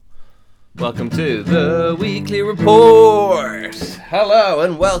Welcome to the Weekly Report. Hello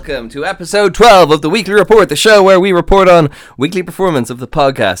and welcome to episode 12 of the Weekly Report, the show where we report on weekly performance of the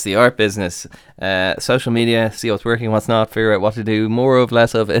podcast, the art business, social media, see what's working, what's not, figure out what to do, more of,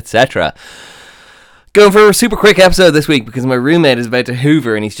 less of, etc. Going for a super quick episode this week because my roommate is about to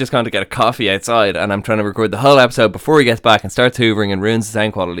hoover and he's just gone to get a coffee outside, and I'm trying to record the whole episode before he gets back and starts hoovering and ruins the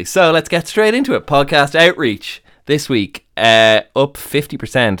sound quality. So let's get straight into it. Podcast outreach this week, up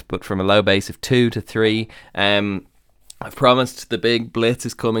 50%, but from a low base of 2 to 3. I've promised the big blitz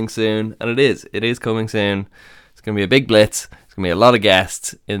is coming soon, and it is coming soon. It's going to be a big blitz. It's going to be a lot of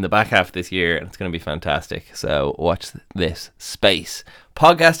guests in the back half of this year, and it's going to be fantastic. So watch this space.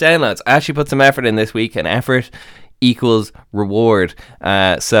 Podcast downloads. I actually put some effort in this week, and effort equals reward.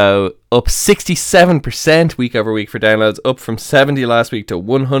 So up 67% week over week for downloads, up from 70 last week to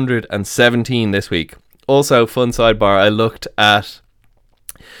 117 this week. Also, fun sidebar, I looked at,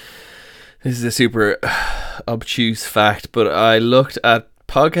 this is a super obtuse fact, but I looked at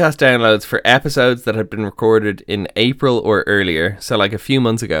podcast downloads for episodes that had been recorded in April or earlier, so like a few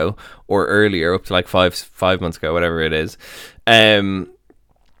months ago or earlier, up to like five months ago, whatever it is. And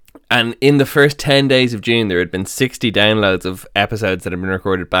in the first 10 days of June, there had been 60 downloads of episodes that had been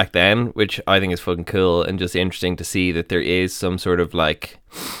recorded back then, which I think is fucking cool and just interesting to see that there is some sort of like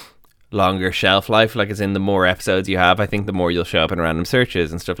longer shelf life, like as in the more episodes you have, I think the more you'll show up in random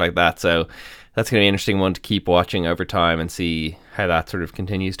searches and stuff like that. So that's going to be an interesting one to keep watching over time and see how that sort of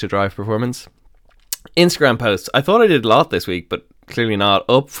continues to drive performance. Instagram posts. I thought I did a lot this week, but clearly not.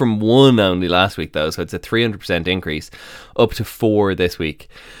 Up from 1 only last week though, so it's a 300% increase, up to 4 this week.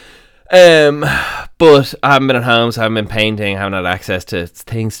 But I haven't been at home, so I haven't been painting, I haven't had access to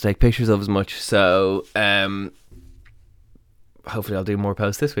things to take pictures of as much, so hopefully I'll do more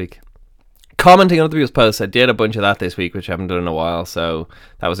posts this week. Commenting on other people's posts, I did a bunch of that this week, which I haven't done in a while, so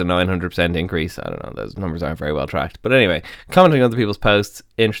that was a 900% increase. I don't know, those numbers aren't very well tracked, but anyway, commenting on other people's posts,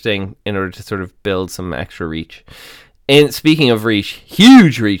 interesting in order to sort of build some extra reach. And speaking of reach,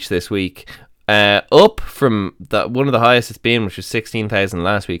 huge reach this week, up from one of the highest it's been, which was 16,000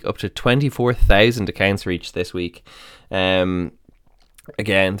 last week, up to 24,000 accounts reached this week. Again,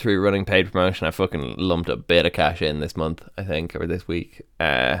 through running paid promotion, I fucking lumped a bit of cash in this month, I think, or this week.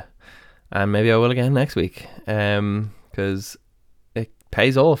 And maybe I will again next week, because it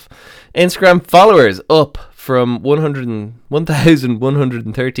pays off. Instagram followers up from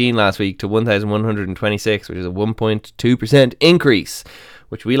 1,113 last week to 1,126, which is a 1.2% increase,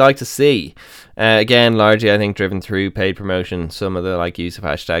 which we like to see. Again, largely I think driven through paid promotion. Some of the like use of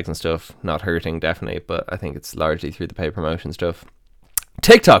hashtags and stuff not hurting, definitely, but I think it's largely through the paid promotion stuff.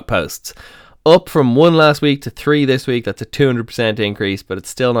 TikTok posts. Up from 1 last week to 3 this week. That's a 200% increase, but it's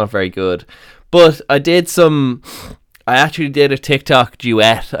still not very good. But I actually did a TikTok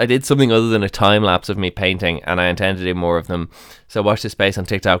duet. I did something other than a time lapse of me painting, and I intend to do more of them. So watch this space on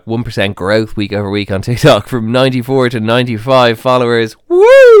TikTok. 1% growth week over week on TikTok, from 94 to 95 followers.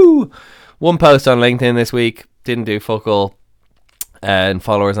 Woo! 1 post on LinkedIn this week. Didn't do fuck all. And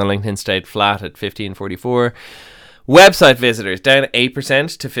followers on LinkedIn stayed flat at 1544. Website visitors down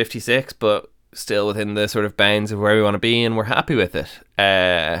 8% to 56, but still within the sort of bounds of where we want to be, and we're happy with it.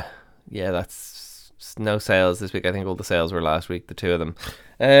 Yeah, that's no sales this week. I think all the sales were last week, the 2 of them.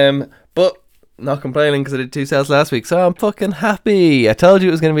 But not complaining because I did 2 sales last week, so I'm fucking happy. I told you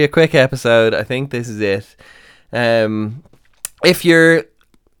it was going to be a quick episode. I think this is it. If you're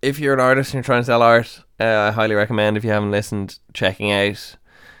an artist and you're trying to sell art, I highly recommend, if you haven't listened, checking out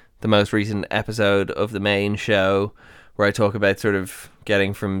the most recent episode of the main show, where I talk about sort of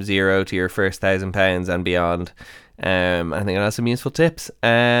getting from 0 to your first £1,000 and beyond. I think it has some useful tips,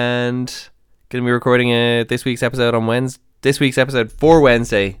 and going to be recording this week's episode for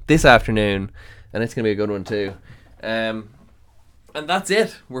Wednesday this afternoon, and it's going to be a good one too. And that's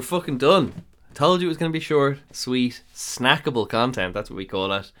it. We're fucking done. I told you it was going to be short, sweet, snackable content. That's what we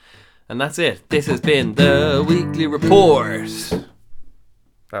call it. And that's it. This has been the Weekly Report.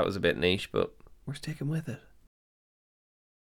 That was a bit niche, but we're sticking with it.